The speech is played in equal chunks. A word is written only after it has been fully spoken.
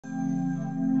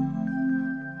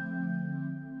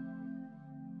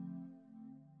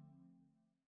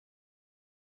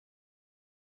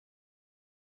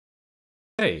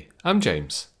Hey, I'm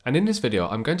James, and in this video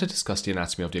I'm going to discuss the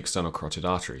anatomy of the external carotid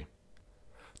artery.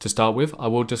 To start with, I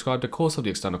will describe the course of the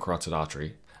external carotid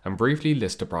artery and briefly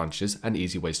list the branches and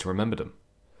easy ways to remember them.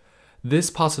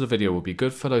 This part of the video will be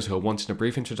good for those who are wanting a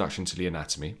brief introduction to the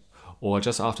anatomy or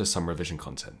just after some revision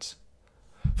content.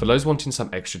 For those wanting some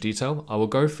extra detail, I will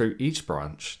go through each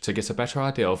branch to get a better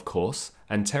idea of course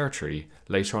and territory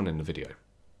later on in the video.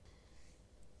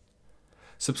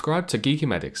 Subscribe to Geeky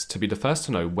Medics to be the first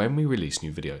to know when we release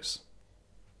new videos.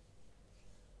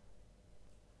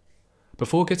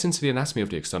 Before getting to the anatomy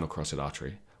of the external carotid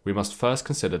artery, we must first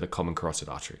consider the common carotid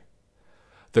artery.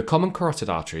 The common carotid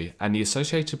artery and the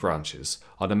associated branches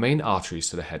are the main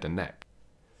arteries to the head and neck.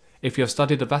 If you have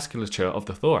studied the vasculature of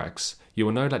the thorax, you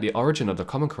will know that the origin of the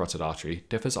common carotid artery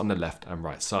differs on the left and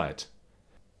right side.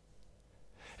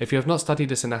 If you have not studied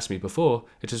this anatomy before,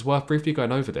 it is worth briefly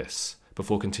going over this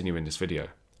before continuing this video.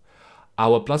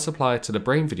 Our blood supply to the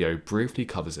brain video briefly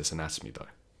covers this anatomy though.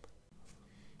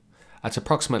 At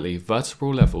approximately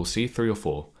vertebral level C3 or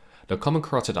 4, the common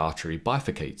carotid artery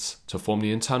bifurcates to form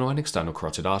the internal and external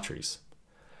carotid arteries.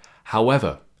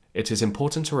 However, it is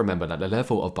important to remember that the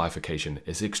level of bifurcation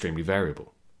is extremely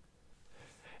variable.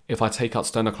 If I take out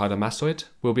sternocleidomastoid,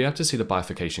 we'll be able to see the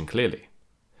bifurcation clearly.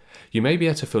 You may be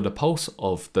able to feel the pulse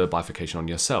of the bifurcation on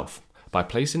yourself by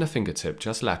placing a fingertip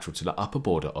just lateral to the upper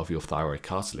border of your thyroid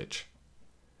cartilage.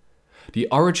 The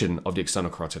origin of the external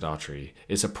carotid artery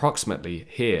is approximately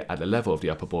here at the level of the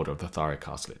upper border of the thyroid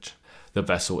cartilage. The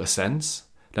vessel ascends,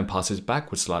 then passes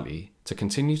backwards slightly to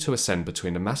continue to ascend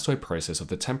between the mastoid process of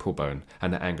the temporal bone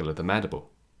and the angle of the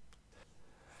mandible.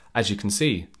 As you can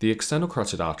see, the external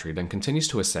carotid artery then continues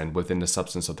to ascend within the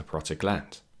substance of the parotid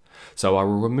gland. So I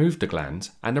will remove the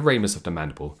gland and the ramus of the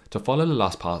mandible to follow the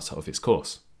last part of its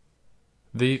course.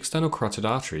 The external carotid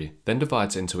artery then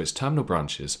divides into its terminal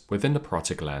branches within the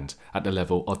parotid gland at the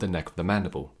level of the neck of the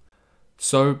mandible.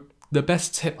 So the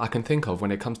best tip I can think of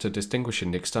when it comes to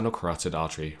distinguishing the external carotid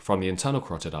artery from the internal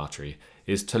carotid artery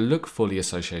is to look for the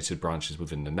associated branches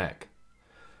within the neck.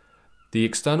 The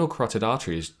external carotid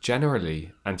artery is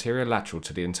generally anterior lateral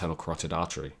to the internal carotid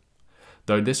artery,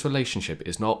 though this relationship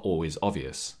is not always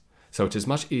obvious, so it is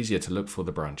much easier to look for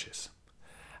the branches.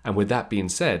 And with that being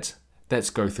said, let's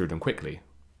go through them quickly.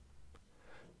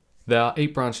 There are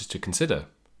 8 branches to consider,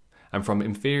 and from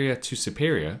inferior to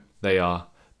superior, they are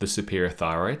the superior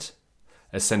thyroid,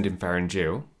 ascending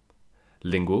pharyngeal,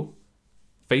 lingual,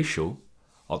 facial,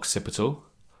 occipital,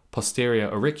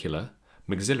 posterior auricular,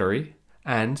 maxillary,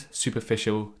 and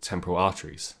superficial temporal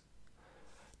arteries.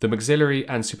 The maxillary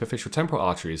and superficial temporal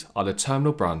arteries are the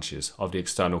terminal branches of the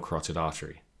external carotid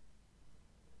artery.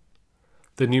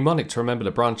 The mnemonic to remember the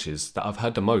branches that I've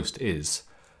heard the most is,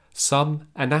 some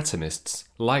anatomists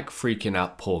like freaking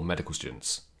out poor medical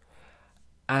students.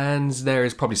 And there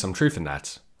is probably some truth in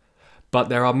that. But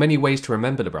there are many ways to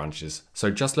remember the branches, so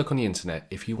just look on the internet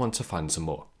if you want to find some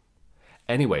more.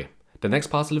 Anyway, the next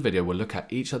part of the video will look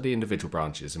at each of the individual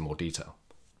branches in more detail.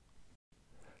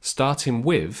 Starting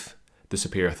with the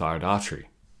superior thyroid artery.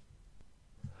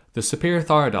 The superior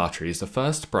thyroid artery is the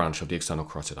first branch of the external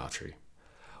carotid artery,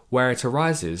 where it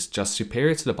arises just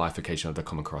superior to the bifurcation of the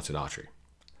common carotid artery.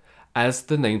 As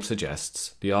the name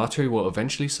suggests, the artery will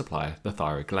eventually supply the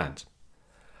thyroid gland.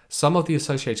 Some of the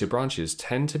associated branches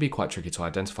tend to be quite tricky to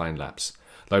identify in labs,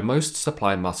 though most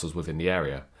supply muscles within the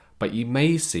area, but you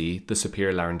may see the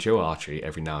superior laryngeal artery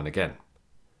every now and again.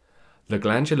 The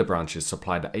glandular branches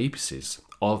supply the apices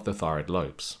of the thyroid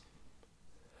lobes.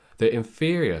 The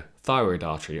inferior thyroid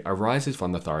artery arises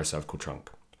from the thyrocervical trunk,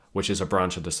 which is a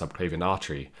branch of the subclavian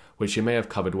artery, which you may have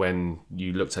covered when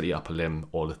you looked at the upper limb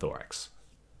or the thorax.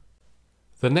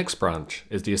 The next branch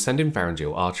is the ascending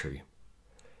pharyngeal artery.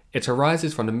 It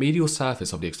arises from the medial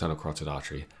surface of the external carotid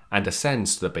artery and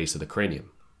ascends to the base of the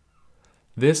cranium.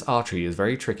 This artery is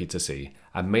very tricky to see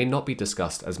and may not be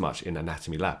discussed as much in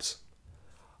anatomy labs.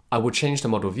 I will change the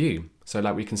model view so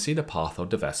that we can see the path of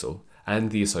the vessel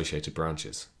and the associated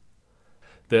branches.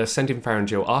 The ascending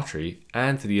pharyngeal artery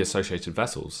and the associated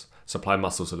vessels supply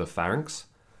muscles of the pharynx,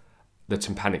 the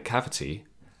tympanic cavity,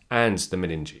 and the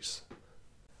meninges.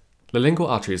 The lingual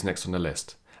artery is next on the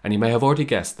list, and you may have already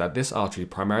guessed that this artery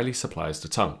primarily supplies the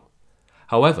tongue.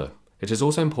 However, it is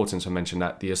also important to mention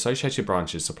that the associated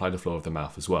branches supply the floor of the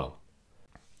mouth as well.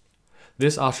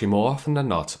 This artery more often than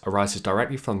not arises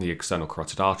directly from the external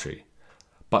carotid artery,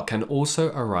 but can also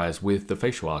arise with the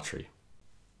facial artery.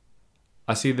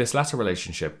 I see this latter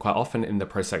relationship quite often in the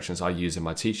prosections I use in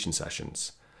my teaching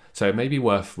sessions, so it may be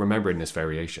worth remembering this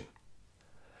variation.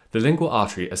 The lingual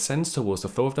artery ascends towards the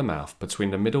floor of the mouth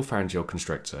between the middle pharyngeal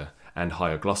constrictor and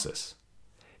hyoglossus.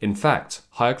 In fact,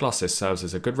 higher glossus serves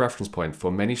as a good reference point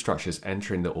for many structures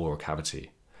entering the oral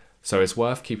cavity, so it's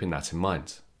worth keeping that in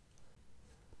mind.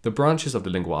 The branches of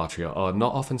the lingual artery are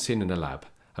not often seen in the lab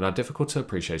and are difficult to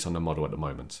appreciate on the model at the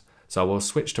moment, so I will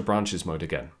switch to branches mode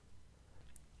again.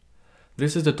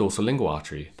 This is the dorsal lingual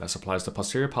artery that supplies the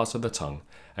posterior parts of the tongue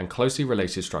and closely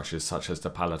related structures such as the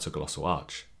palatoglossal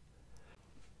arch.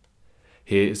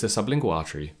 Here is the sublingual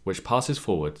artery, which passes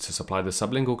forward to supply the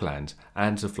sublingual gland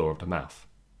and the floor of the mouth.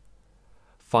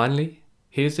 Finally,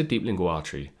 here's the deep lingual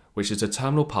artery, which is the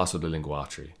terminal part of the lingual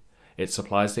artery. It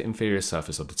supplies the inferior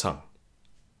surface of the tongue.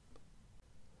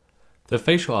 The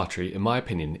facial artery, in my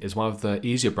opinion, is one of the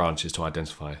easier branches to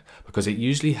identify because it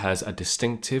usually has a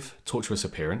distinctive, tortuous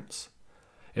appearance.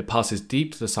 It passes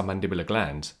deep to the submandibular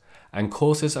gland and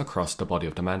courses across the body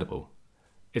of the mandible.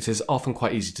 It is often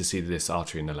quite easy to see this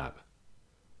artery in the lab.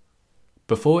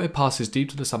 Before it passes deep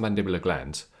to the submandibular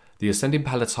gland, the ascending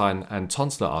palatine and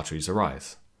tonsillar arteries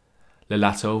arise, the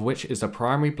latter of which is the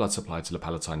primary blood supply to the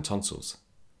palatine tonsils.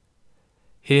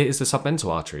 Here is the submental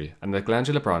artery and the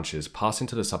glandular branches pass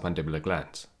into the submandibular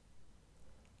gland.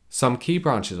 Some key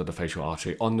branches of the facial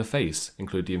artery on the face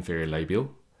include the inferior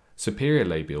labial, superior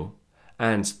labial,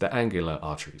 and the angular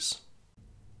arteries.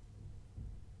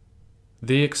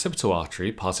 The occipital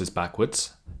artery passes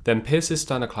backwards, then pierces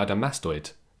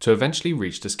sternocleidomastoid to eventually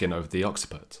reach the skin over the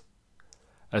occiput.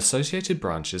 Associated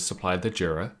branches supply the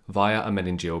dura via a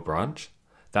meningeal branch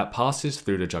that passes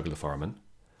through the jugular foramen,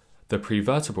 the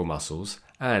prevertebral muscles,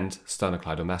 and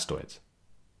sternocleidomastoid.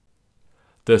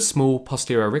 The small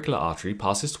posterior auricular artery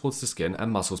passes towards the skin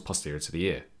and muscles posterior to the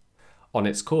ear. On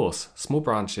its course, small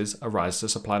branches arise to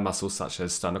supply muscles such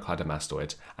as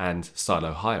sternocleidomastoid and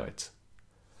stylohyoid.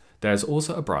 There is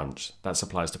also a branch that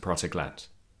supplies the parotid gland.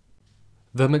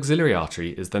 The maxillary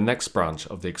artery is the next branch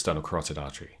of the external carotid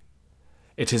artery.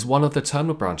 It is one of the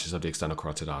terminal branches of the external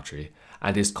carotid artery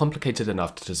and is complicated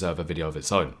enough to deserve a video of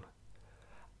its own.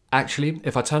 Actually,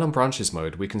 if I turn on branches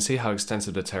mode, we can see how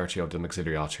extensive the territory of the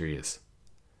maxillary artery is.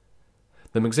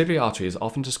 The maxillary artery is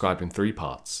often described in three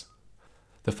parts.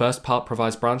 The first part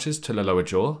provides branches to the lower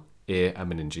jaw, ear,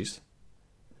 and meninges.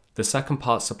 The second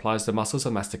part supplies the muscles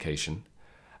of mastication,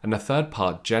 and the third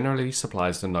part generally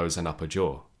supplies the nose and upper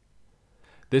jaw.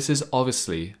 This is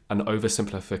obviously an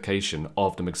oversimplification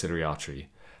of the maxillary artery,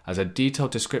 as a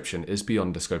detailed description is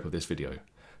beyond the scope of this video,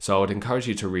 so I would encourage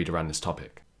you to read around this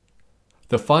topic.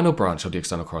 The final branch of the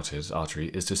external carotid artery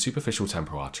is the superficial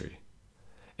temporal artery.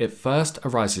 It first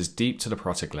arises deep to the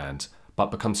parotid gland,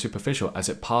 but becomes superficial as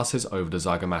it passes over the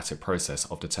zygomatic process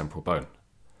of the temporal bone.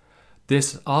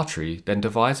 This artery then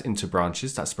divides into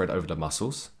branches that spread over the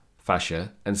muscles,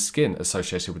 fascia, and skin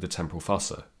associated with the temporal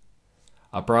fossa.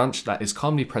 A branch that is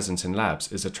commonly present in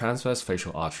labs is the transverse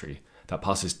facial artery that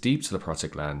passes deep to the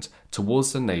parotid gland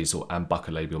towards the nasal and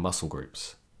buccolabial muscle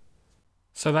groups.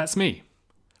 So that's me.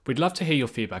 We'd love to hear your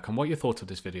feedback on what you thought of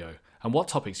this video and what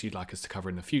topics you'd like us to cover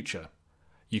in the future.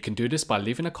 You can do this by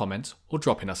leaving a comment or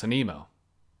dropping us an email.